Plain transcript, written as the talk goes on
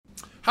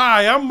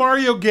Hi, I'm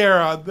Mario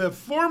Guerra, the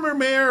former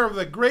mayor of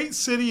the great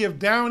city of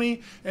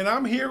Downey, and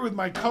I'm here with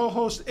my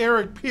co-host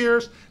Eric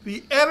Pierce,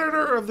 the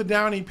editor of the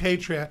Downey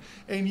Patriot.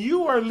 And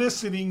you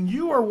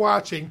are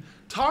watching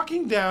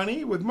Talking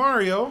Downey with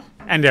Mario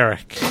and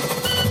Eric.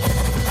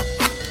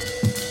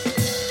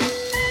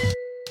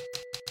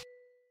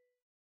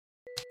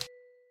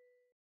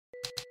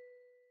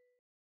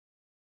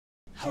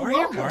 How are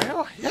you,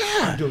 Mario? Yeah.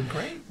 I'm doing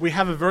great. We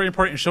have a very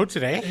important show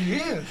today.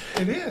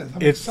 It is.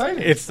 I'm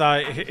excited. It's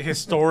a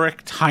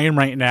historic time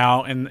right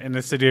now in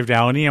the city of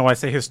Downey. And when I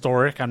say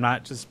historic, I'm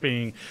not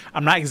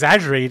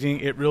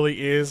exaggerating. It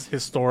really is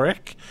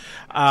historic.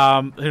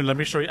 Here, let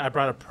me show you. I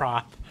brought a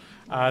prop.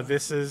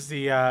 This is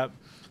the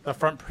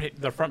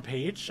front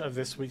page of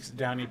this week's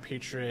Downey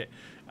Patriot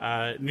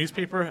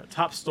newspaper.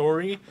 Top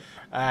story: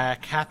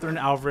 Catherine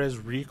Alvarez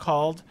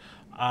recalled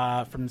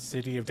from the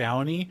city of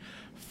Downey.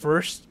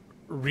 First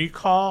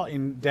recall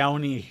in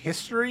Downey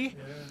history.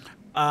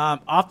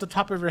 Off the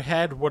top of your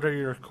head, what are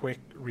your quick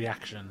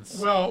reactions?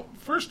 Well,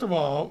 first of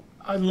all,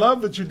 I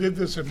love that you did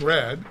this in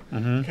red.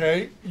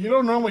 Okay, you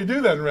don't normally do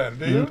that in red,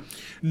 do you?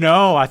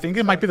 No, I think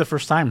it might be the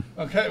first time.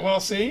 Okay, well,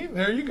 see,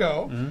 there you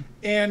go.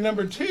 And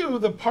number two,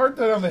 the part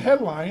that on the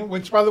headline,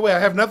 which, by the way, I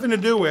have nothing to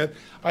do with,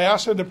 I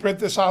asked them to print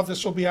this out.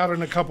 This will be out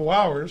in a couple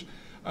hours.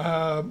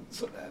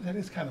 So that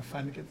is kind of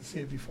fun to get to see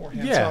it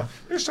beforehand. Yeah. So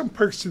there's some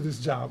perks to this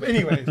job.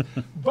 Anyways,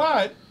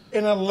 but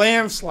in a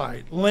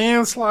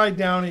landslide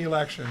Downey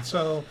election.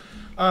 So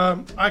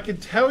I can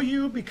tell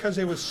you, because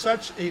it was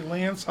such a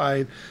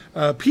landslide,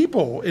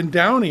 people in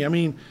Downey, I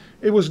mean,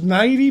 it was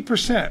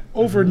 90%,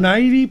 over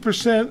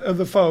 90% of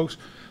the folks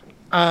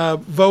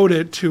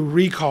voted to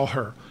recall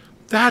her.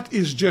 That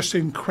is just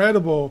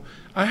incredible.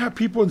 I have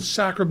people in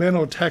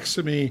Sacramento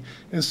texting me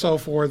and so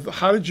forth.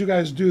 How did you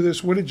guys do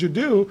this? What did you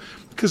do?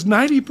 Because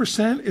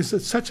 90%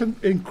 is such an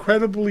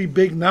incredibly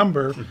big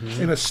number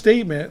in a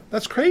statement.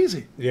 That's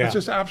crazy. Yeah. It's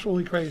just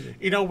absolutely crazy.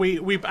 You know,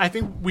 I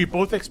think we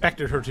both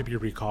expected her to be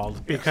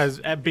recalled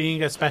because at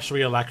being a special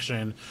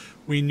election,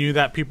 we knew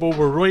that people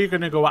were really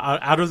going to go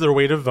out of their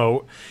way to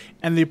vote,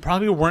 and they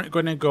probably weren't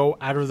going to go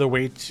out of their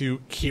way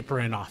to keep her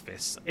in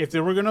office. If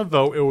they were going to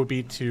vote, it would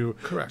be to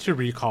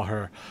recall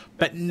her.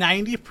 But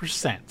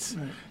 90%.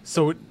 Right.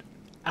 So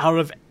out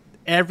of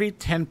every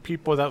 10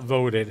 people that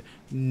voted,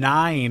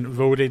 9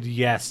 voted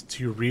yes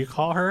to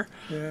recall her.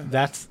 Yeah.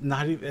 That's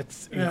not even,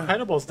 it's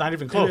incredible. It's not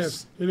even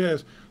close. It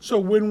is. So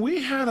when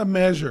we had a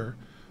measure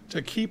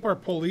to keep our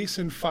police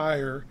and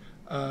fire,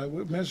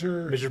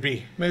 Measure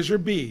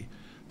B,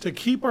 to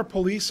keep our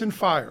police and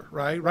fire,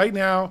 right? Right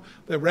now,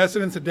 the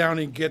residents of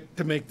Downey get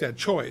to make that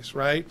choice,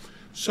 right?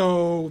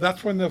 So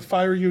that's when the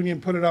fire union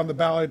put it on the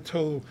ballot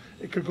till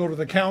it could go to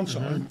the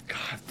council. And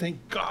God,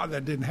 thank God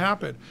that didn't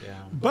happen. Yeah.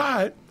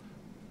 But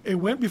it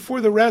went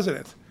before the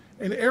residents.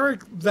 And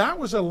Eric, that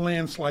was a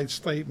landslide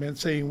statement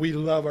saying we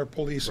love our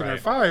police and our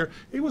fire.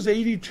 It was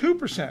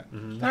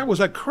 82%. That was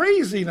a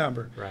crazy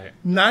number. Right.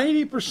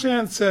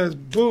 90% says,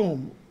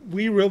 boom,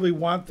 we really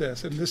want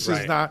this, and this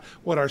is not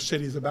what our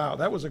city's about.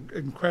 That was an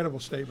incredible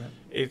statement.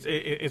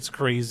 It's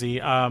crazy.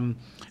 And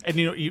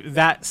you know,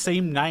 that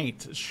same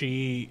night,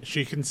 she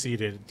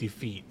conceded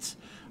defeat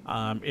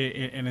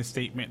in a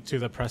statement to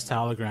the Press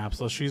Telegram.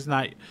 So she's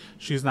not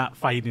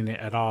fighting it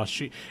at all.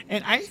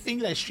 And I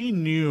think that she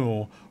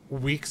knew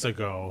weeks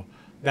ago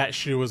that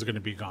she was going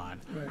to be gone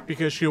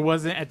because she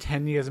wasn't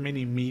attending as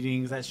many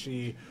meetings as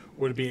she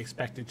would be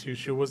expected to.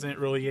 She wasn't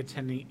really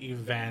attending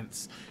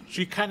events.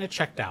 She kind of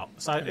checked out.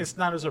 So it's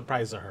not a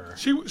surprise to her.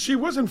 She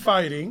wasn't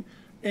fighting,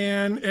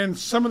 and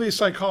some of these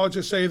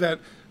psychologists say that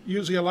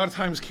usually a lot of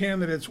times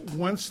candidates,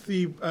 once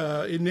the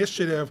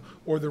initiative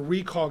or the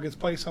recall gets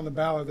placed on the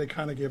ballot, they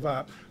kind of give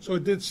up. So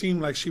it did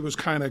seem like she was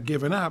kind of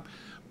giving up.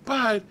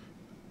 But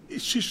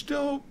she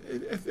still,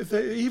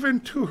 even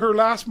to her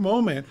last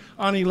moment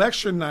on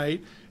election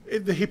night,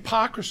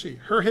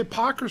 her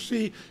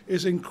hypocrisy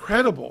is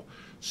incredible.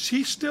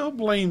 She still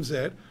blames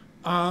it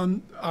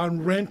on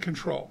rent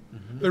control.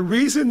 The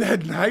reason that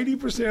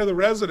 90% of the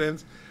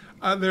residents,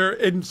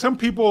 and some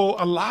people,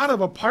 a lot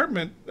of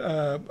apartment,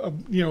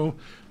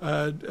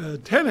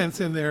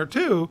 tenants in there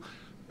too.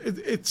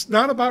 It's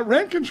not about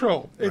rent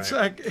control. It's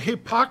like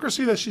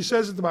hypocrisy that she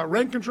says it's about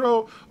rent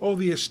control. Oh,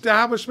 the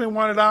establishment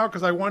wanted out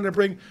because I wanted to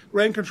bring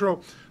rent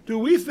control. Do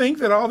we think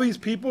that all these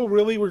people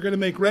really were going to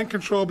make rent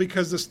control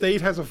because the state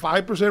has a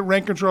 5%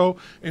 rent control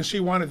and she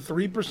wanted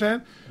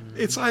 3%?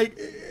 It's like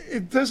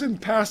it doesn't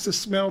pass the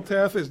smell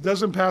test. It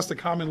doesn't pass the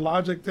common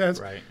logic test.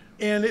 Right.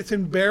 And it's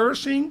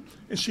embarrassing,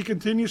 and she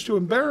continues to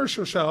embarrass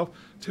herself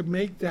to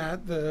make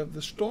that the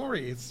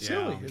story. It's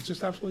silly. It's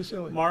just absolutely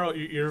silly. Mauro,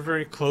 you're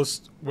very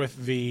close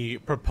with the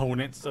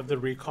proponents of the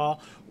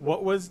recall.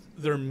 What was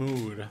their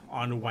mood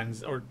on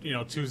Wednesday or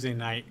Tuesday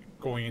night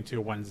going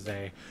into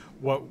Wednesday?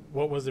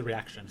 what was the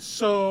reaction?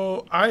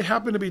 So I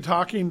happened to be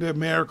talking to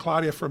Mayor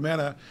Claudia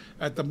Fermenta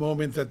at the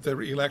moment that the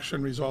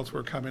election results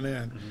were coming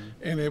in,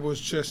 and it was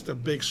just a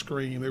big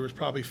scream. There was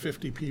probably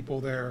 50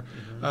 people there,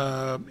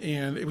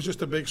 and it was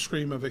just a big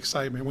scream of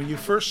excitement. When you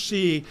first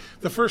see,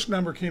 the first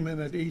number came in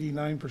at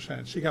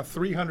 89%. She got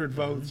 300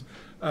 votes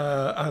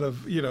out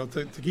of,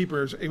 to keep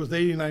her. It was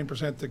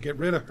 89% to get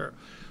rid of her.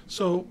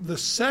 So the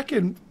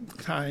second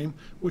time,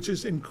 which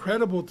is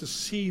incredible to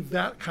see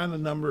that kind of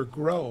number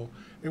grow,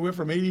 it went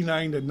from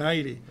 89 to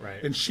 90,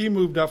 right. And she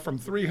moved up from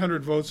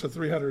 300 votes to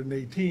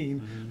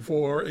 318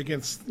 for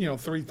against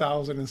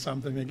 3,000 and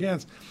something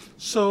against.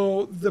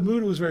 So the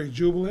mood was very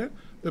jubilant.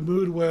 The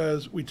mood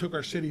was we took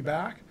our city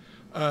back.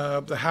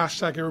 The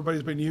hashtag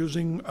everybody's been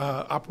using,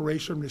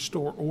 Operation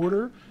Restore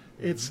Order.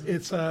 This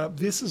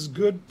is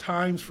good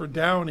times for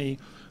Downey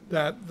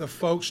that the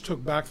folks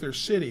took back their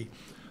city.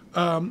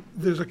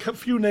 There's a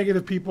few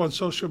negative people on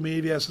social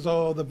media that says,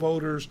 "Oh, the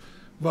voters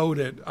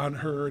voted on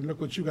her, and look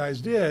what you guys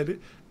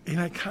did," and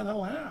I kind of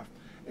laughed.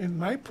 And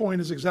my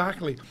point is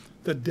exactly,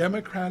 the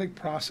democratic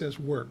process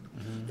worked.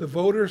 The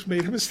voters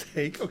made a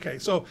mistake. Okay,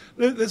 so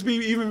let's be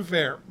even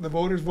fair. The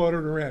voters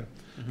voted her in.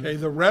 Okay,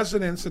 the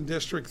residents in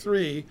District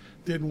 3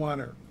 didn't want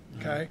her.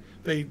 Okay,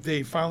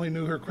 they finally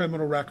knew her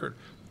criminal record.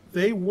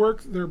 They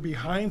worked their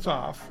behinds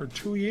off for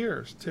 2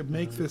 years to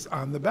make this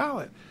on the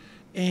ballot.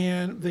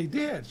 And they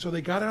did. So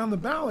they got it on the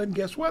ballot, and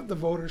guess what? The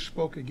voters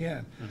spoke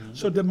again.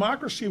 So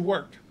democracy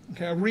worked.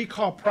 Okay, a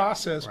recall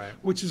process, right.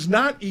 Which is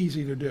not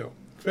easy to do,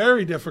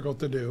 very difficult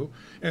to do.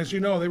 And as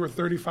you know, they were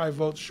 35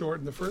 votes short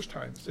in the first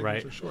time.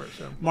 Right. Short,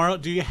 so. Marlo,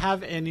 do you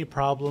have any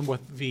problem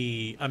with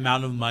the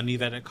amount of money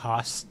that it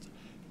costs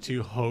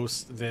to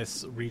host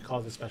this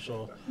recall, this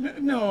special?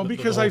 No,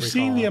 because I've recall.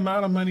 seen the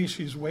amount of money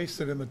she's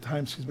wasted in the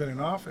time she's been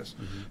in office.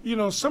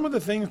 Some of the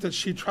things that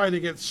she tried to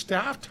get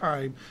staff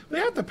time, they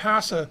had to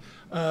pass an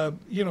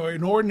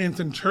ordinance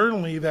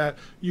internally that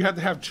you had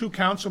to have 2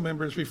 council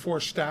members before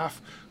staff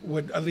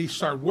would at least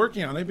start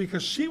working on it,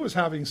 because she was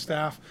having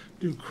staff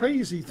do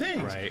crazy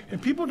things. Right.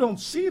 And people don't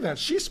see that.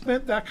 She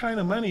spent that kind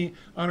of money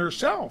on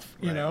herself,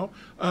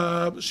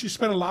 She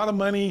spent a lot of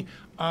money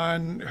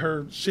on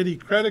her city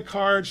credit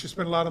card. She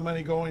spent a lot of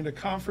money going to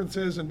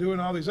conferences and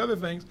doing all these other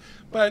things.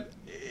 But,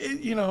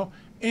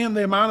 and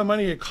the amount of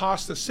money it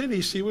cost the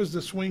city, she was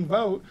the swing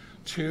vote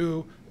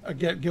to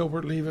get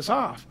Gilbert Levis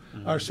off,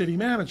 our city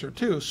manager,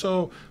 too.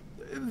 So,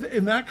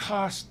 and that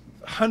cost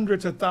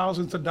hundreds of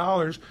thousands of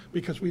dollars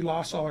because we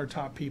lost all our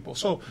top people.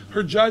 So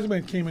her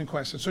judgment came in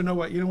question. So you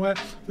know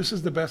what? This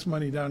is the best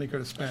money Downey could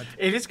have spent.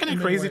 It is kind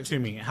of crazy to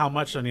me how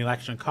much an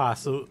election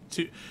costs. So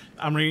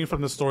I'm reading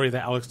from the story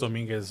that Alex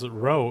Dominguez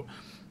wrote.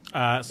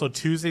 So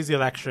Tuesday's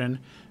election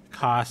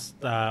cost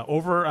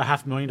over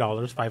 $500,000,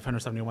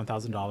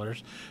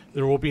 $571,000.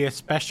 There will be a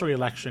special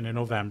election in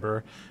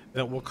November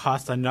that will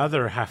cost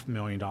another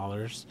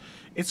 $500,000.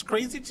 It's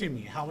crazy to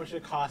me how much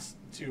it costs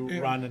to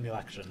run an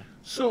election.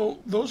 So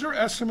those are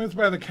estimates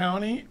by the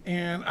county,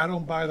 and I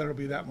don't buy that it'll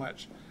be that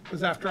much.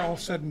 Because after all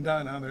said and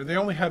done on there, they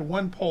only had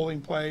 1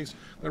 polling place.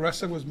 The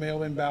rest of it was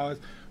mail-in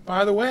ballots.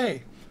 By the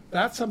way,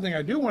 that's something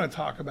I do want to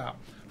talk about.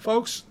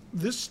 Folks,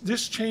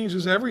 this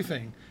changes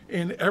everything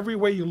in every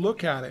way you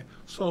look at it.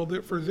 So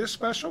that for this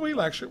special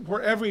election,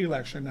 for every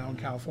election now in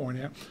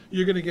California,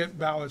 you're going to get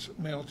ballots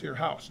mailed to your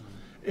house.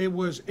 It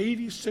was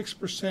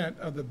 86%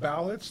 of the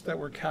ballots that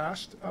were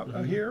cast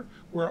here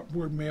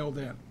were mailed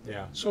in.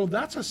 Yeah. So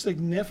that's a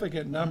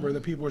significant number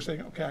that people are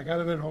saying, okay, I got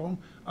it at home,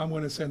 I'm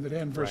going to send it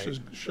in, versus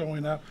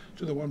showing up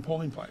to the 1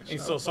 polling place.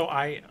 And so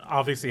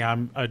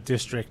I'm a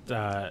District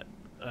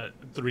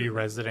 3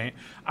 resident.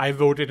 I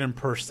voted in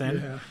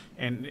person. Yeah.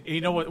 And you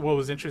know what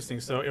was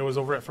interesting? So it was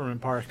over at Furman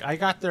Park. I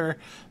got there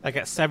like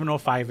at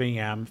 7:05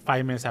 a.m.,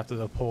 5 minutes after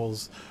the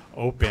polls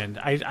opened.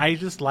 I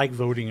just like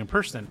voting in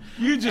person.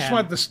 You just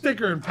want the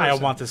sticker in person. I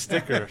want the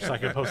sticker so I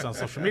can post it on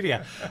social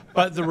media.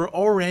 But there were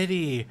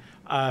already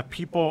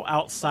people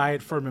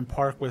outside Furman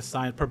Park with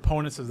signs,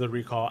 proponents of the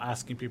recall,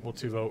 asking people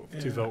to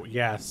vote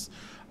yes.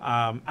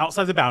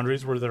 Outside the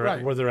boundaries where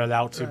they're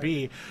allowed to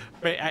be,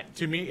 but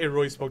to me it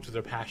really spoke to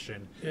their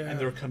passion and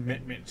their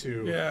commitment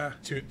to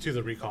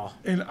the recall.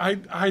 And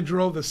I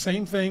drove the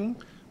same thing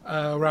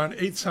around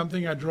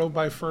 8-something. I drove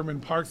by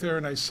Furman Park there,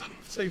 and I saw,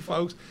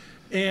 folks,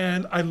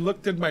 and I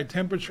looked at my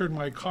temperature in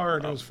my car,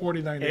 and it was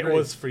 49 degrees. It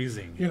was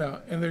freezing.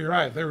 And you're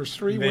right. There was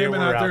 3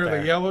 women out there,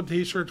 the yellow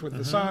T-shirts with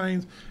the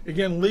signs,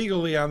 again,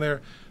 legally on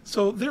there.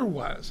 So there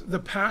was the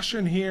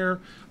passion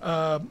here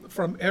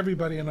from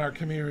everybody in our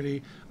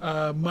community.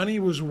 Money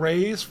was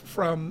raised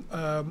from,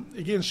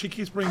 again, she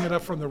keeps bringing it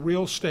up, from the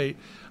real estate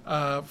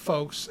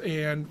folks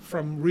and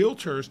from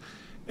realtors.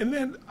 And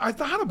then I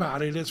thought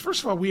about it as,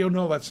 first of all, we all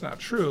know that's not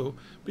true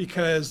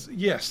because,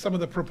 yes, some of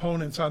the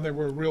proponents on there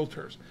were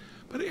realtors.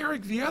 But,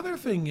 Eric, the other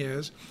thing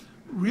is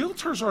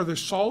realtors are the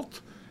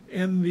salt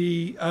and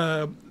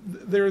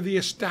they're the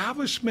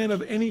establishment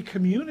of any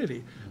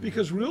community,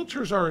 because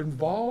realtors are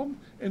involved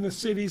in the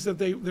cities that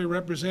they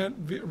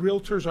represent.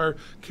 Realtors are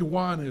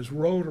Kiwanis,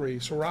 Rotary,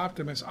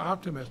 Soroptimist,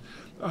 Optimist.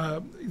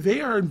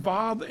 They are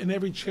involved in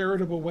every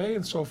charitable way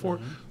and so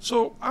forth.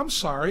 So I'm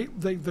sorry,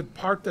 the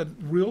part that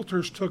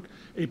realtors took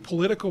a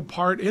political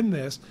part in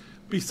this,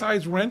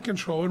 besides rent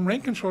control, and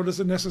rent control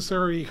doesn't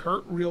necessarily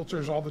hurt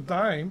realtors all the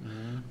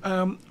time.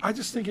 I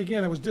just think,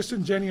 again, it was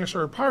disingenuous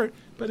on our part,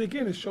 but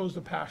again, it shows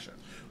the passion.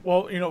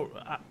 Well,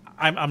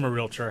 I'm a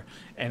realtor,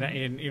 and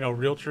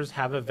realtors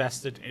have a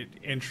vested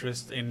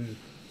interest in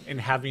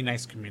having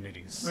nice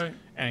communities, right,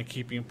 and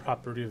keeping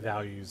property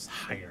values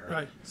higher.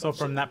 Right. So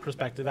from that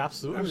perspective,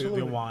 absolutely.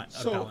 We want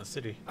a balanced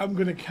city. I'm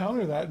going to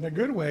counter that in a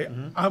good way.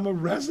 I'm a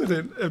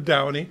resident of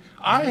Downey.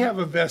 I have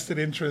a vested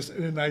interest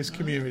in a nice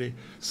community.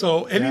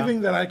 So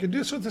anything that I can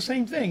do. So it's the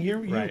same thing.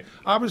 You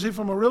obviously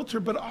from a realtor,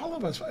 but all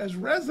of us as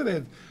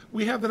residents,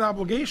 we have that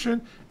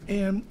obligation,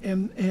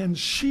 and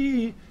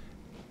she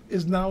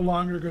is no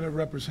longer going to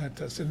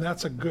represent us, and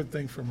that's a good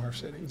thing from our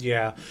city.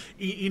 Yeah,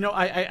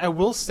 I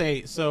will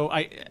say, so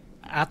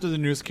after the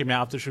news came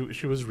out, after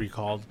she was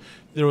recalled,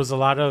 there was a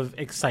lot of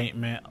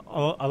excitement,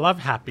 a lot of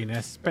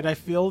happiness, but I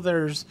feel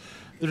there's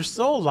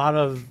still a lot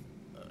of,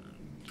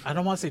 I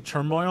don't want to say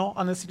turmoil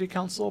on the city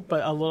council,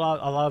 but a lot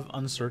of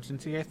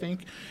uncertainty, I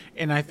think.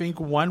 And I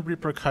think one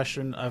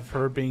repercussion of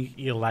her being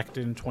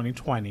elected in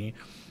 2020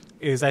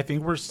 is I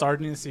think we're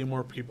starting to see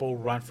more people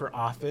run for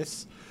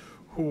office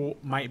who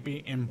might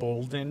be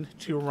emboldened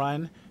to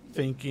run,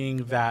 thinking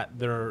that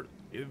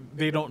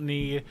they don't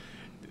need,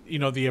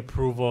 the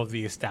approval of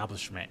the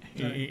establishment.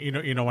 Right.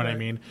 You know what I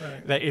mean?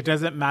 Right. That it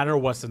doesn't matter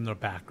what's in their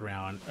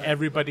background. Right.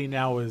 Everybody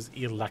now is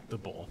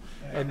electable,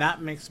 and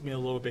that makes me a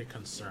little bit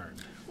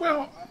concerned.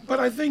 Well, but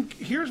I think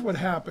here's what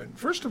happened.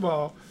 First of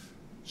all,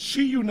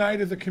 she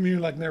united the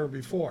community like never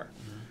before,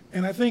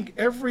 and I think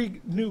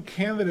every new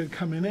candidate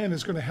coming in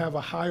is going to have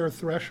a higher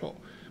threshold,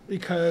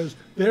 because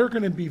they're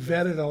going to be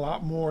vetted a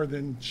lot more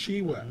than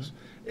she was.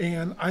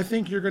 And I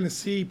think you're going to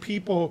see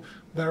people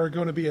that are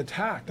going to be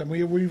attacked. I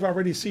mean, we've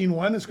already seen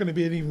one that's going to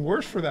be even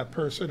worse for that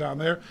person down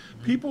there.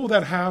 People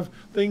that have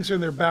things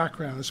in their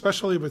background,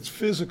 especially if it's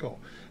physical,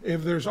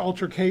 if there's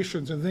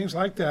altercations and things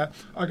like that,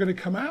 are going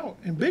to come out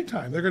in big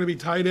time. They're going to be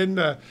tied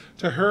into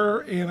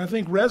her, and I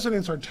think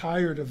residents are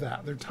tired of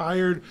that. They're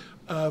tired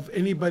of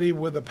anybody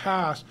with a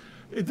past.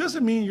 It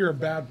doesn't mean you're a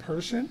bad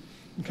person.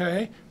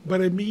 Okay, but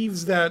it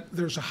means that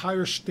there's a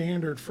higher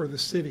standard for the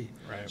city.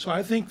 Right. So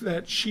I think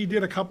that she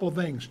did a couple of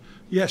things.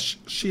 Yes,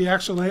 she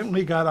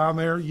accidentally got on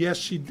there. Yes,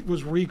 she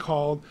was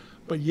recalled.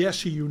 But yes,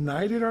 she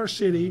united our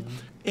city,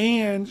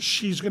 and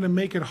she's going to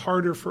make it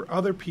harder for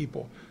other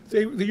people.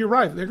 You're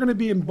right. They're going to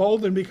be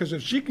emboldened because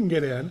if she can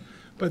get in,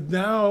 but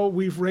now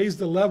we've raised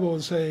the level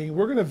and saying,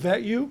 we're going to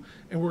vet you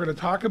and we're going to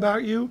talk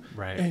about you,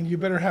 right, and you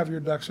better have your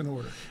ducks in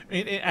order.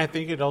 I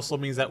think it also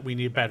means that we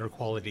need better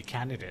quality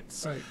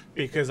candidates. Right.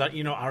 Because,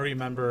 I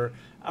remember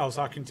I was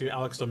talking to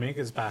Alex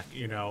Dominguez back,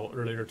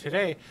 earlier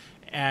today,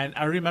 and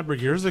I remember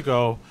years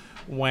ago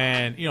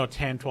when,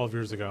 10, 12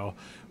 years ago,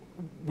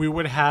 we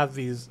would have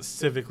these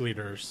civic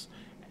leaders,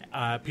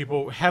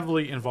 people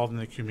heavily involved in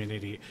the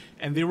community,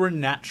 and they were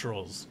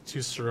naturals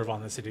to serve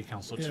on the city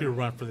council, to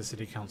run for the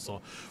city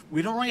council.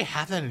 We don't really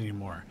have that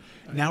anymore.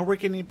 Right. Now we're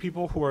getting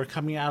people who are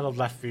coming out of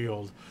left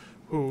field,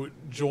 who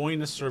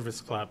join a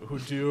service club, who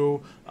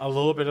do a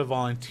little bit of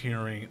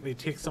volunteering, they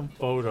take some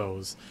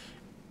photos,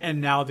 and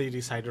now they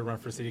decide to run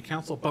for city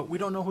council, but we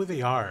don't know who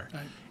they are.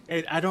 Right.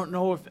 And I don't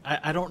know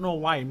I don't know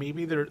why.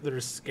 Maybe they're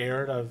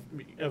scared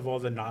of all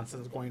the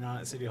nonsense going on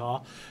at City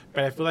Hall,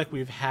 but I feel like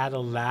we've had a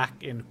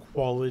lack in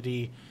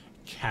quality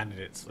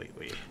candidates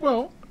lately.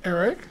 Well,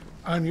 Eric,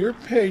 on your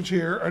page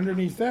here,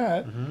 underneath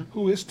that,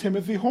 who is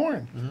Timothy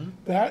Horn?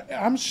 That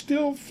I'm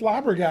still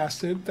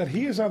flabbergasted that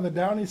he is on the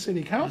Downey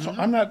City Council.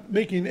 I'm not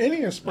making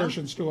any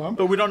aspersions to him,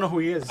 but we don't know who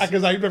he is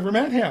because I've never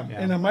met him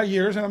in my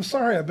years, and I'm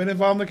sorry, I've been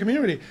involved in the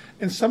community.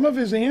 And some of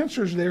his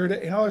answers there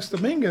to Alex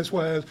Dominguez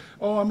was,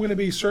 "Oh, I'm going to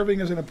be serving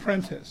as an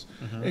apprentice,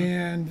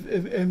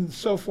 and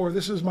so forth.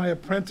 This is my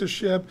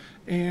apprenticeship,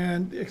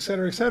 and et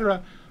cetera, et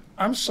cetera."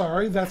 I'm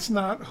sorry, that's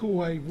not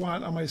who I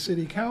want on my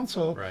city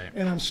council. Right.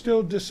 And I'm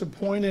still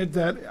disappointed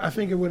that I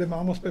think it would have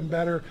almost been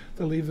better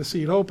to leave the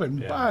seat open.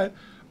 Yeah.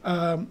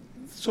 But,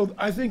 so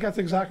I think that's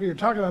exactly what you're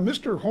talking about.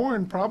 Mr.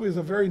 Horn probably is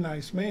a very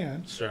nice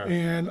man. Sure.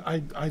 And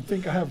I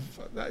think I have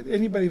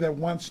anybody that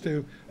wants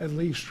to at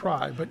least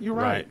try. But you're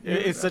right.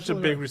 It's such a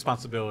big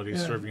responsibility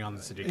serving on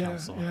the city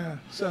council. Yeah.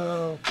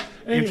 So,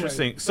 anyway.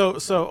 Interesting.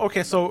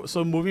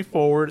 So moving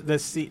forward,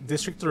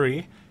 District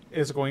 3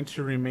 is going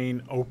to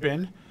remain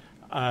open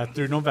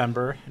through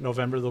November.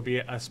 November, there'll be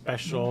a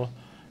special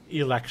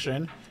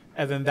election,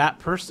 and then that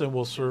person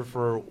will serve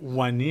for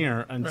 1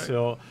 year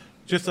until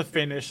just to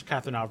finish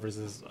Catherine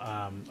Alvarez's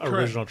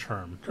original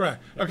term.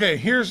 Correct. Okay,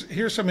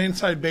 here's some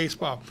inside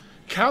baseball.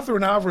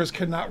 Catherine Alvarez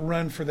cannot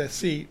run for that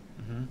seat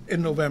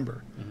in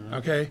November.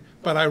 Okay,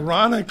 but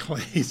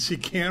ironically, she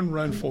can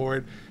run for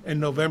it in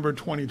November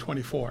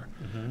 2024.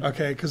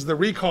 Okay, because the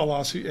recall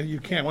law, you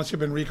can't, once you've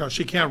been recalled,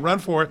 she can't run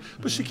for it,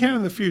 but she can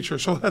in the future.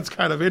 So that's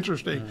kind of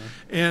interesting.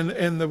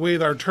 And the way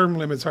that our term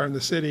limits are in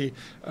the city,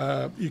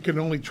 you can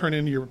only turn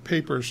in your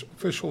papers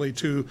officially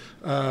to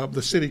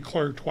the city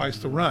clerk twice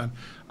to run.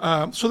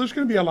 So there's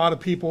going to be a lot of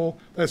people.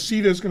 That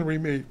seat is going to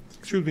remain.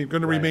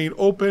 Remain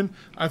open.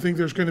 I think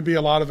there's going to be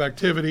a lot of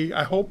activity.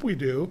 I hope we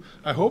do.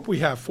 I hope we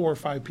have 4 or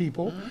 5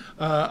 people.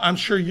 I'm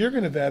sure you're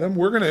going to vet them.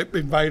 We're going to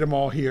invite them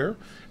all here,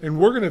 and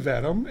we're going to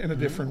vet them in a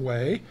different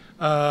way.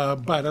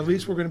 But at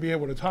least we're going to be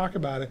able to talk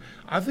about it.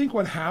 I think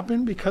what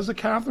happened because of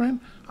Catherine,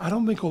 I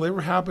don't think will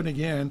ever happen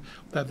again,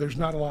 that there's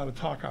not a lot of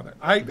talk on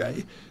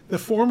it. The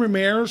former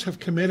mayors have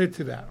committed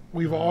to that.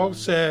 We've all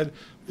said,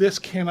 this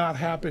cannot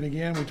happen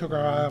again. We took our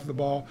eye off the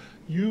ball.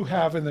 You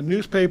have in the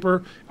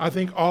newspaper, I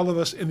think all of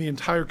us in the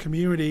entire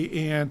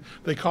community, and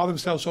they call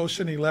themselves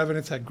Ocean 11.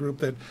 It's that group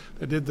that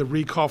did the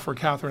recall for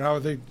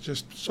Catherine. They're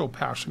just so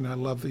passionate. I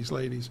love these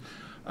ladies.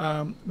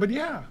 But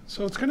yeah,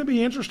 so it's going to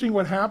be interesting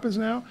what happens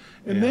now.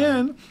 And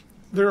then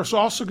there's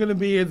also going to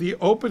be the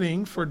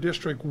opening for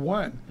District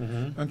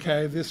 1.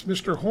 Okay, this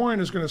Mr. Horn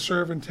is going to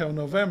serve until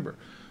November.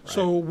 Right.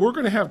 So we're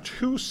going to have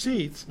 2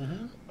 seats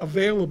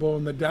available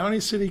in the Downey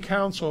City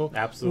Council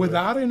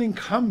without an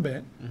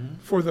incumbent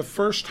for the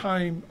first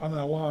time in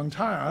a long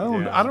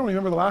time. I don't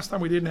remember the last time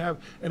we didn't have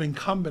an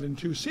incumbent in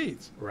 2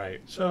 seats.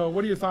 Right. So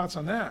what are your thoughts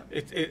on that?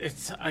 It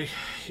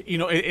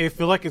feels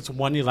like it's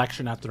one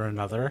election after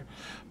another,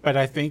 but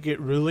I think it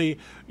really,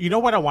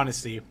 what I want to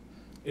see.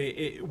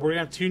 We're going to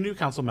have 2 new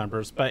council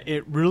members, but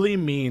it really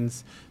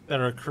means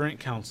that our current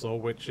council,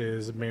 which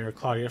is Mayor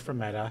Claudia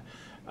Fermetta,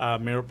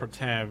 Mayor Pro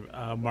Tem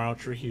Mario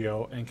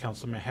Trujillo, and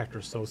Councilman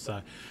Hector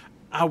Sosa,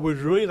 I would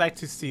really like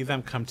to see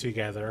them come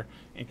together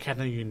and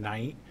kind of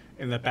unite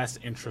in the best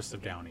interest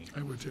of Downey.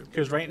 I would too.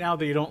 Because right now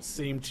they don't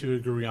seem to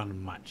agree on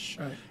much.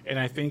 Right. And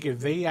I think if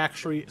they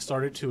actually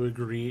started to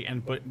agree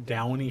and put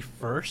Downey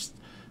first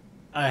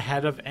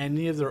ahead of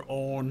any of their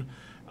own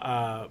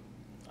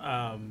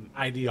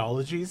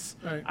ideologies,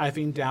 I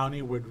think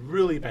Downey would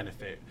really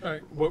benefit.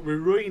 Right. What we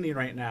really need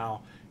right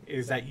now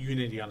is that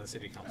unity on the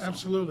city council.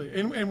 Absolutely.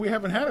 And we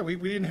haven't had it. We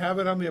didn't have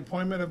it on the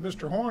appointment of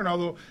Mr. Horn,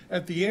 although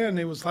at the end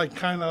it was like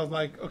kind of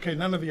like, okay,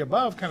 none of the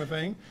above kind of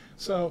thing.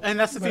 So, and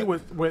that's the thing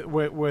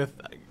with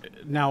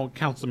now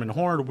Councilman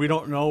Horn, we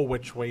don't know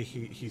which way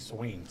he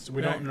swings.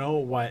 We don't know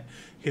what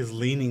his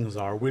leanings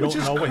are. We don't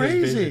know what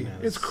his vision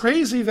is. It's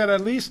crazy that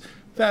at least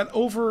that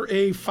over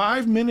a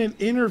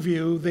 5-minute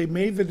interview, they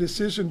made the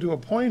decision to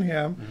appoint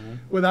him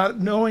without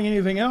knowing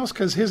anything else,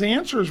 because his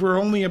answers were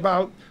only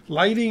about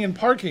lighting and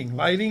parking,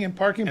 and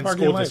parking,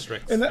 school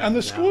districts. And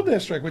the school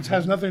district, which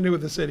has nothing to do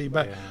with the city.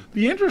 But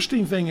the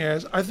interesting thing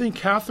is, I think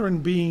Catherine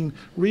being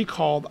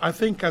recalled, I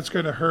think that's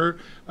going to hurt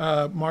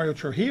Mario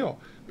Trujillo,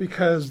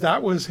 because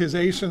that was his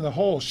ace in the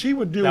hole. She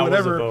would do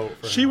whatever.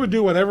 She would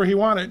do whatever he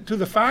wanted. To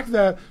the fact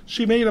that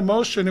she made a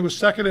motion, it was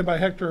seconded by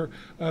Hector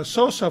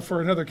Sosa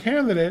for another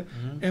candidate,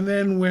 and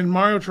then when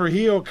Mario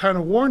Trujillo kind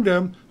of warned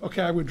him,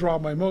 okay, I withdraw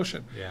my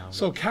motion.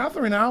 So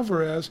Catherine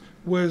Alvarez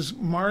was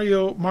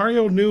Mario.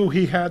 Mario knew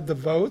he had the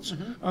votes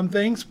on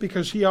things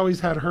because he always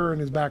had her in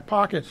his back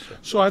pocket.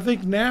 So I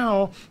think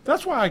now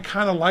that's why I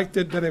kind of liked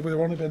it that it would have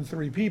only been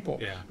 3 people,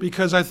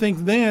 because I think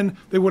then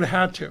they would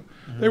have had to.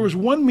 There was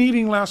one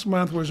meeting last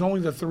month where it was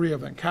only the 3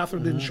 of them.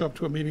 Catherine didn't show up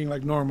to a meeting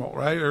like normal,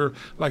 right? Or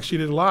like she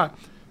did a lot.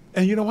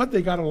 And you know what?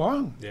 They got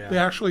along. They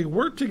actually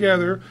worked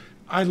together.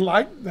 I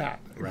like that.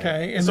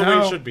 Okay, and so the way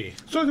it should be.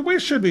 So the way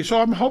it should be.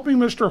 So I'm hoping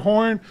Mr.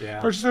 Horn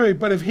participates.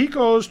 But if he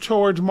goes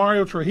towards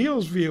Mario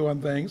Trujillo's view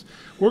on things,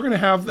 we're going to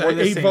have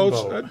 8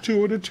 votes,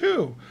 2 to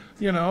 2.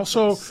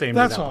 So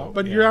that's all.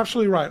 But you're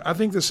absolutely right. I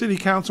think the city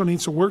council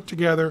needs to work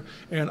together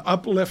and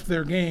uplift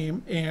their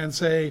game and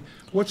say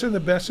what's in the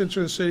best interest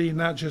of the city,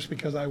 not just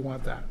because I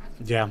want that.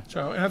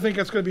 So, and I think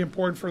that's going to be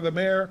important for the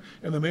mayor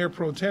and the mayor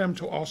pro tem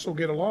to also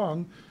get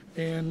along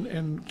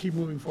and keep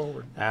moving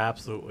forward.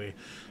 Absolutely.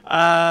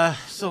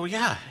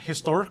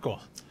 Historical.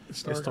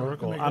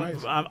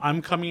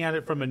 I'm coming at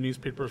it from a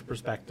newspaper's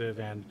perspective,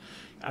 and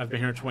I've been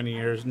here 20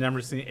 years,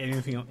 never seen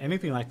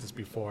anything like this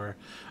before.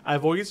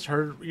 I've always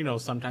heard,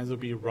 sometimes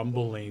there'll be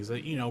rumblings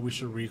that, we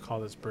should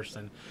recall this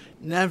person.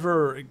 It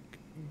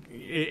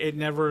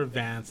never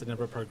advanced, it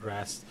never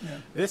progressed.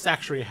 This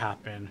actually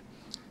happened.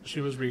 She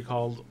was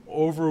recalled,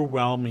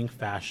 overwhelming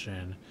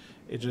fashion.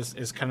 It just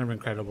is kind of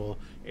incredible.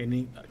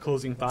 Any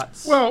closing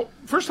thoughts? Well,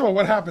 first of all,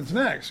 what happens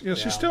next?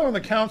 She's still on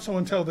the council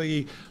until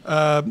the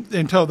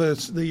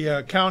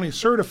county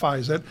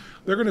certifies it.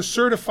 They're going to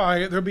certify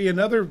it. There'll be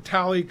another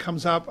tally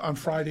comes up on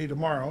Friday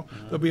tomorrow.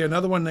 There'll be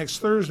another one next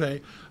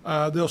Thursday.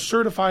 They'll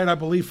certify it, I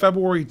believe,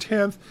 February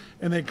 10th,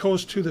 and it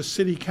goes to the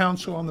city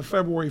council on the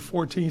February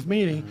 14th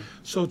meeting.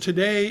 So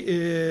today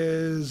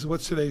is,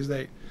 what's today's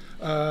date?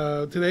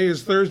 Today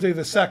is Thursday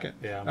the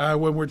 2nd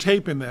when we're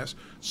taping this.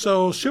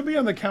 So she'll be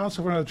on the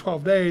council for another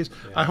 12 days.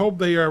 I hope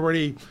they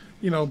already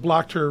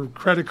blocked her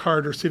credit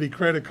card, her city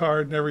credit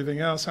card, and everything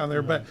else on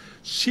there. But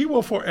she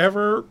will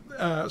forever.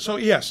 So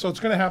it's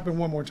going to happen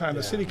one more time.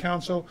 The city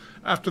council,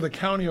 after the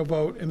county will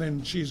vote, and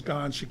then she's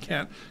gone. She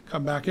can't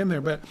come back in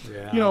there. But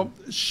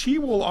she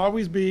will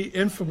always be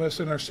infamous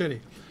in our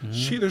city.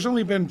 There's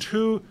only been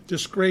 2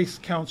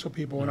 disgraced council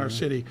people in our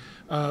city.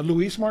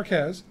 Luis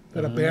Marquez,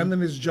 that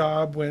abandoned his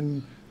job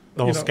when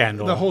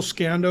the whole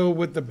scandal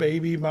with the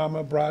baby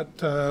mama brought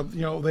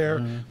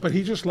there. But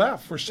he just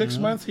left for 6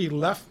 months. He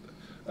left.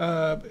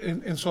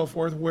 And so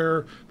forth,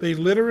 where they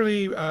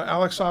literally,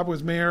 Alex Saab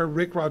was mayor,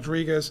 Rick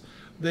Rodriguez,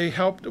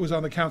 it was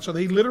on the council.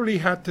 They literally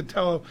had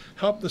to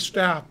help the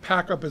staff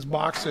pack up his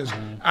boxes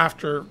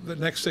after the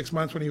next 6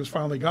 months when he was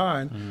finally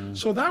gone.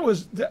 So that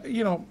was,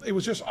 it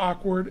was just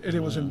awkward, and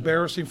it was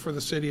embarrassing for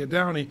the city of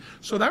Downey.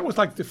 So that was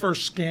like the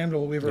first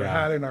scandal we've ever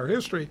had in our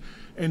history.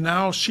 And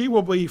now she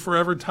will be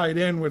forever tied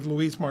in with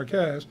Luis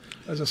Marquez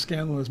as a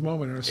scandalous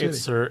moment in our city.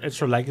 It's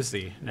her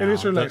legacy now. It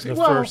is her legacy. The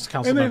first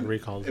council member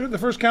recalled. The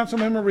first council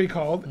member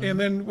recalled, and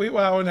then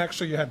and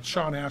actually you had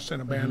Sean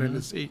Ashton abandon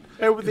his seat.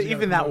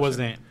 Even that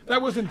wasn't.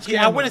 That wasn't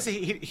scandalous. Yeah, I wouldn't say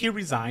he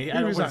resigned.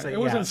 It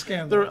wasn't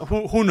scandalous.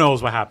 Who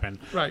knows what happened?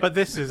 Right. But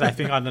this is, I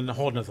think, on a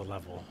whole nother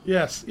level.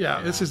 Yes,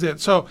 this is it.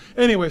 So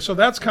anyway,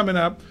 that's coming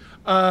up.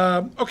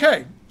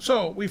 Okay,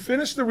 so we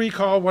finished the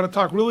recall. I want to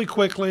talk really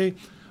quickly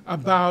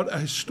about a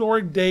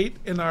historic date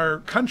in our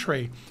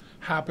country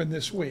happened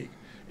this week.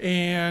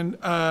 And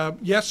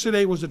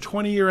yesterday was the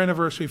 20-year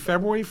anniversary.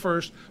 February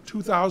 1st,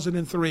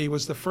 2003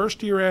 was the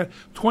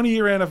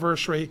 20-year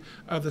anniversary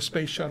of the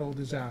Space Shuttle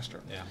disaster.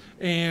 Yeah.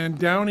 And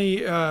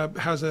Downey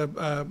has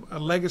a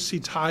legacy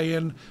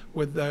tie-in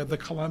with the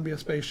Columbia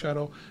Space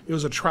Shuttle. It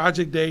was a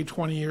tragic day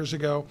 20 years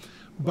ago.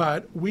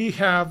 But we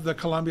have the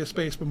Columbia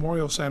Space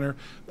Memorial Center.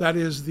 That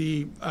is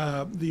the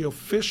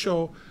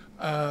official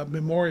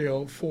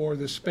memorial for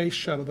the space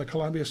shuttle, the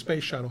Columbia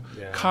Space Shuttle.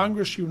 Yeah.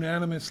 Congress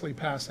unanimously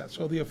passed that.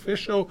 So the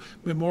official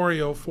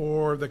memorial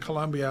for the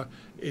Columbia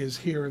is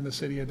here in the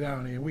city of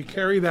Downey. And we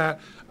carry that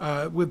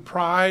with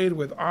pride,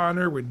 with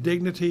honor, with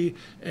dignity,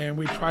 and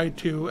we try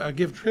to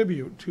give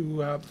tribute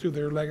to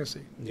their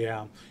legacy.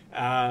 Yeah.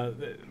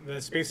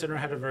 The Space Center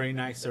had a very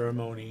nice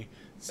ceremony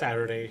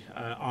Saturday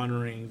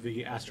honoring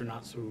the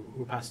astronauts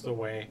who passed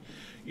away.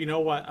 You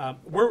know what?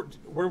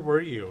 Where were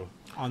you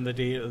on the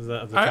day of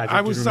the tragedy?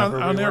 I was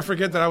I'll never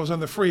forget that I was on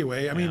the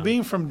freeway. I mean,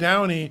 being from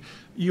Downey,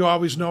 you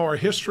always know our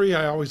history.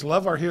 I always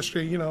love our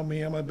history. You know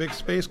me, I'm a big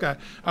space guy.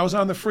 I was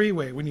on the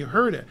freeway when you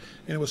heard it,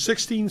 and it was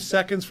 16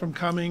 seconds from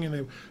coming,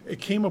 and it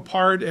came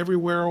apart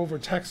everywhere over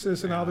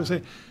Texas and all this.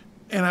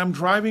 And I'm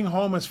driving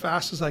home as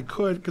fast as I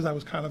could because I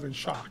was kind of in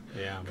shock.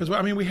 Yeah. Because,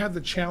 we had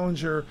the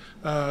Challenger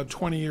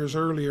 20 years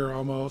earlier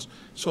almost.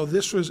 So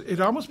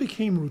it almost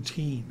became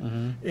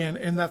routine.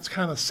 And that's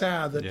kind of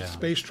sad that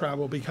space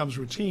travel becomes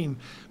routine.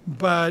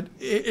 But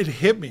it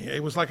hit me.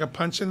 It was like a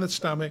punch in the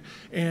stomach.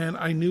 And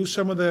I knew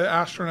some of the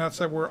astronauts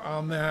that were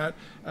on that.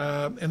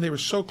 And they were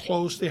so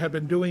close. They had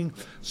been doing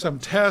some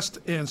tests,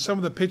 and some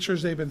of the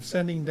pictures they've been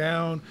sending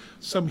down,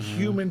 some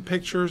human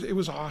pictures. It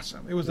was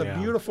awesome. It was a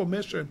beautiful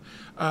mission.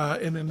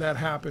 And then that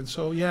happened.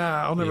 So,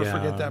 I'll never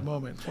forget that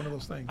moment. It's one of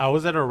those things. I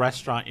was at a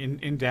restaurant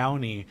in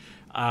Downey.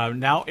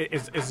 Now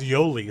it's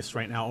Yoli's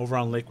right now over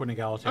on Lake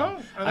Winnegallatin.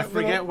 Oh, I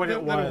forget what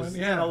it was. A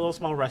little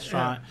small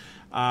restaurant.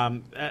 Yeah.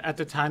 At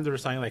the time, they were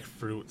selling like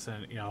fruits,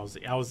 and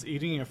I was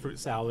eating a fruit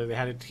salad. They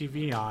had a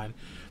TV on.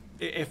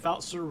 It felt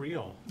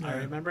surreal. I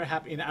remember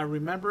and I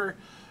remember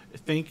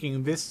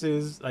thinking this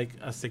is like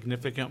a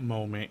significant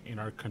moment in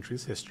our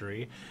country's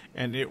history,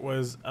 and it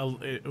was a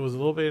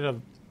little bit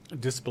of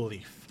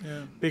disbelief,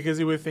 because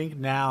you would think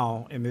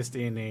now in this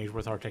day and age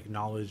with our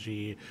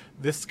technology,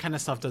 this kind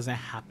of stuff doesn't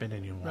happen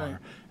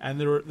anymore,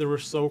 and they were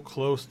so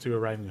close to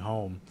arriving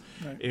home.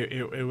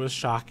 It was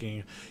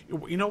shocking.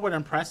 You know what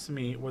impressed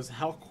me was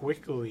how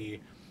quickly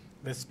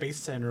the Space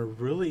Center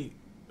really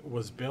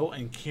was built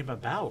and came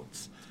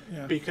about.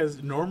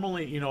 Because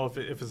normally,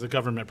 if it's a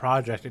government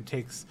project,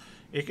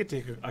 it could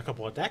take a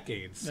couple of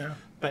decades.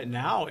 But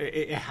now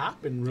it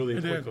happened really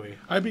quickly.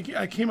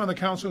 I came on the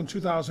council in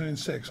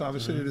 2006.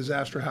 Obviously, the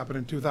disaster happened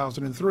in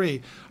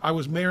 2003. I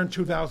was mayor in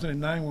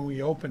 2009 when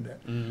we opened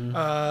it.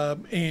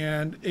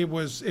 And it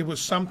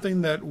was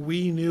something that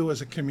we knew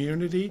as a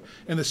community.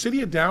 And the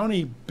city of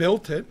Downey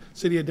built it.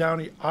 City of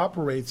Downey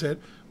operates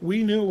it.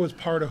 We knew it was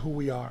part of who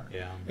we are.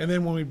 And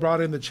then when we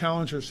brought in the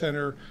Challenger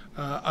Center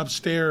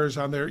upstairs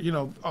on there,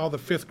 all the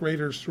fifth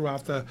graders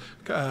throughout the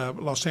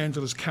Los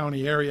Angeles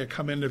County area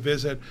come in to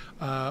visit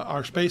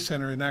our Space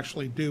Center and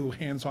actually do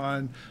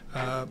hands-on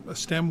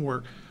STEM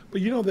work.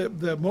 But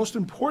the most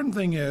important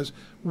thing is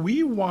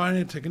we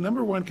wanted to,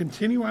 number one,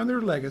 continue on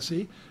their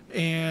legacy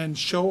and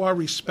show our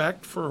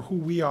respect for who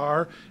we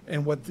are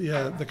and what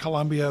the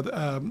Columbia,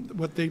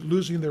 what they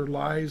losing their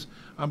lives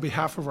on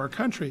behalf of our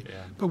country.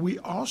 But we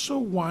also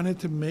wanted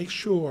to make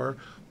sure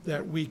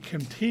that we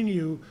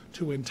continue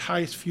to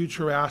entice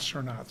future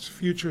astronauts,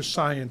 future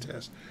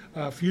scientists,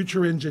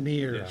 future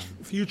engineers,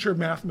 future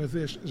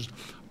mathematicians,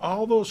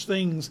 all those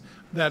things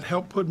that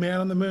help put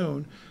man on the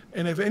moon.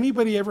 And if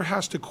anybody ever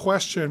has to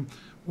question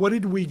what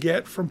did we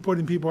get from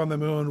putting people on the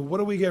moon? What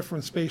do we get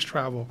from space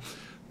travel?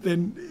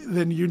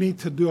 Then you need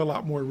to do a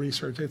lot more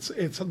research.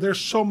 There's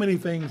so many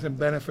things and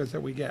benefits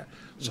that we get.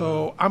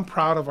 So I'm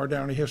proud of our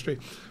Downey history.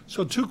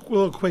 So two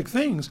little quick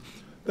things.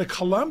 The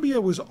Columbia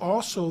was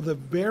also the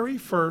very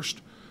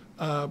first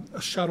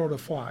shuttle to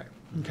fly.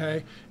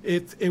 Okay,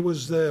 it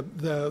was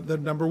the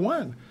number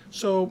one.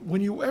 So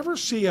when you ever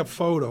see a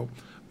photo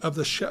of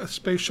the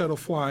space shuttle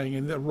flying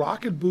and the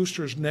rocket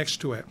boosters next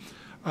to it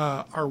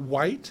are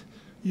white,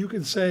 you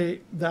can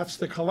say that's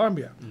the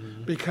Columbia,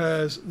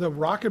 because the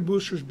rocket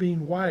boosters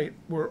being white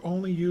were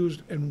only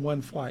used in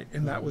one flight,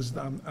 and that was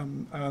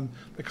on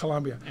the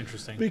Columbia.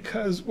 Interesting.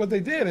 Because what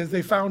they did is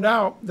they found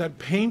out that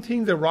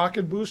painting the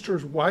rocket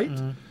boosters white,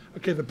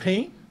 okay, the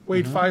paint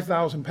weighed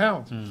 5,000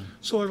 pounds.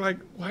 So they're like,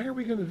 why are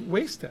we going to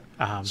waste it?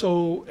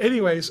 So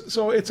anyways,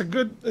 so it's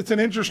an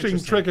interesting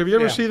trick. If you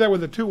ever see that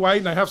with the two white,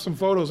 and I have some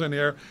photos in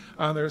here,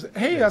 there's,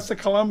 hey, that's the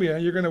Columbia,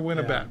 you're going to win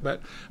a bet.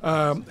 But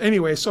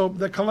anyway, so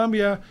the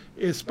Columbia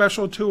is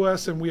special to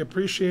us, and we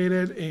appreciate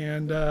it,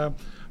 and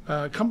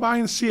come by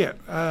and see it.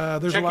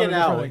 There's Check a lot it of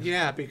out. things.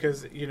 Yeah,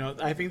 because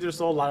I think there's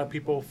still a lot of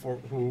people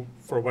who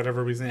for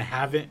whatever reason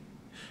haven't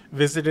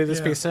visited the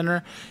Space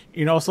Center.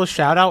 Also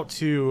shout out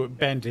to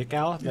Ben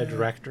Dickow, the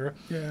director,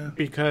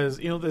 because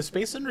the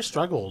Space Center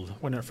struggled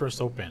when it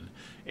first opened,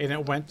 and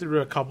it went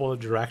through a couple of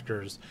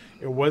directors.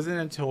 It wasn't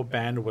until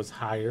Ben was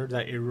hired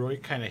that it really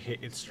kind of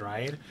hit its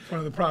stride. One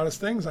of the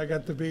proudest things, I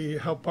got to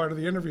help part of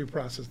the interview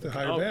process to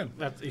hire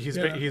Ben. He's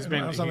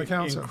been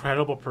an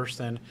incredible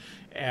person,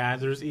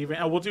 and there's even,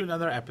 and we'll do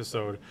another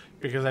episode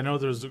because I know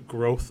there's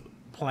growth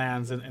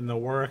plans in the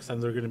works,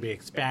 and they're going to be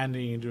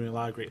expanding and doing a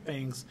lot of great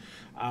things.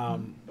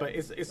 But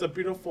it's a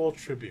beautiful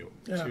tribute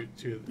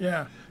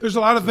to there's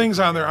a lot of things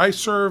on there. I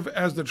serve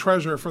as the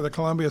treasurer for the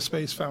Columbia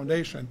Space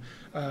Foundation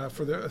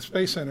for the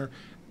Space Center.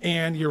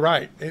 And you're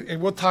right.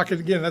 And we'll talk it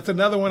again. That's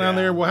another one on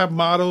there. We'll have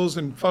models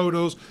and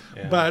photos.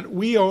 Yeah. But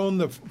we own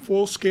the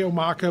full-scale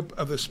mock-up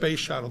of the space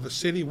shuttle. The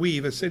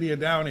city of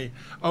Downey,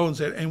 owns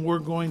it. And we're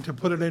going to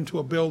put it into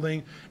a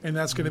building, and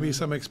that's going to be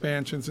some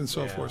expansions and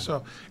so forth.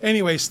 So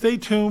anyway, stay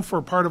tuned for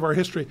part of our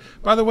history.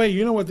 By the way,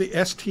 you know what the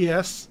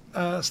STS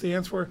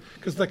stands for?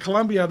 Because the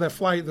Columbia, that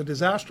flight, the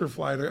disaster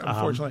flight,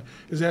 unfortunately,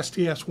 is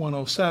STS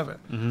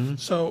 107.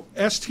 So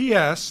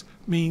STS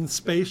means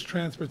Space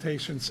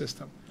Transportation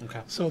System. Okay.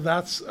 So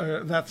that's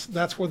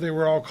what they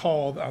were all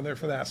called on there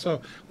for that.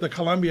 So the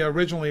Columbia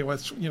originally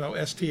was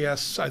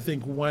STS, I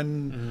think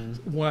 1.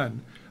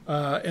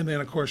 And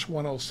then, of course,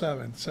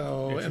 107.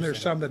 So, and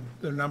there's some that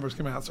their numbers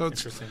come out. So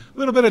it's a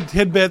little bit of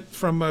tidbit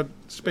from a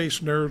space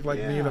nerd like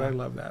me, but I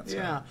love that. So.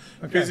 Yeah.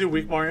 Okay. Busy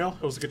week, Mario.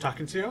 It was good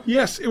talking to you.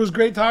 Yes, it was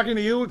great talking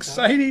to you.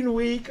 Exciting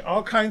week.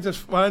 All kinds of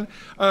fun.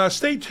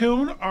 Stay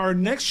tuned. Our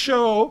next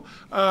show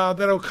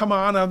that'll come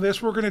on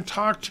this, we're going to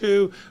talk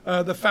to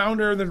the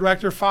founder and the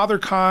director. Father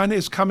Khan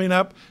is coming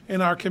up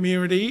in our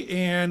community,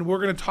 and we're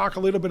going to talk a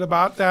little bit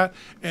about that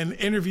and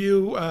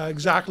interview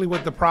exactly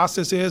what the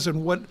process is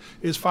and what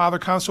is Father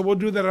Khan. So we'll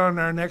do that on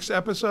our next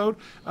episode,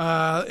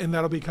 and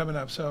that'll be coming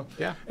up. So,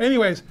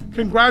 anyways,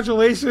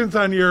 congratulations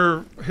on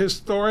your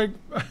historic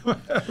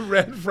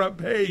red front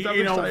page. I'm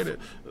excited.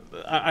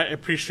 I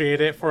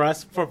appreciate it. For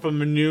us,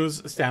 from a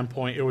news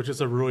standpoint, it was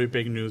just a really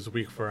big news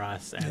week for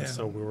us, and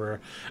so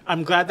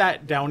I'm glad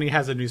that Downey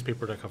has a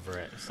newspaper to cover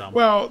it. So,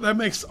 well, that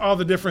makes all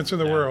the difference in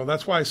the world.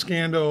 That's why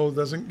Scandal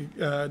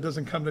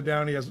doesn't come to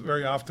Downey as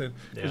very often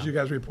as you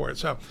guys report.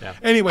 So,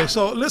 anyway,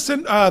 so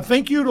listen.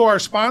 Thank you to our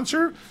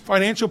sponsor,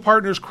 Financial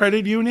Partners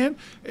Credit Union.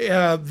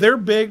 They're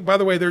big, by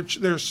the way. Their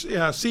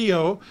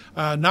CEO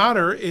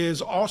Notter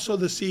is also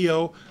the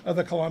CEO of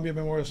the Columbia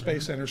Memorial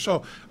Space Center.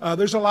 So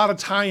there's a lot of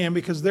tie-in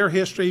because their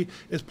history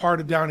is part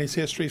of Downey's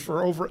history.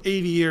 For over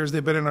 80 years,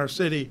 they've been in our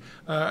city,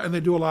 and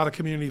they do a lot of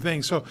community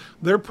things. So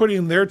they're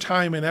putting their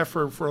time and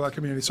effort for our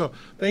community. So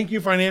thank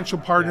you, Financial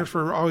Partners,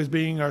 for always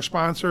being our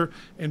sponsor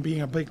and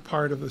being a big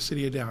part of the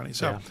city of Downey.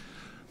 So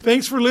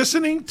thanks for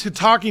listening to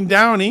Talking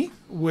Downey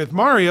with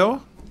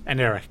Mario and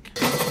Eric.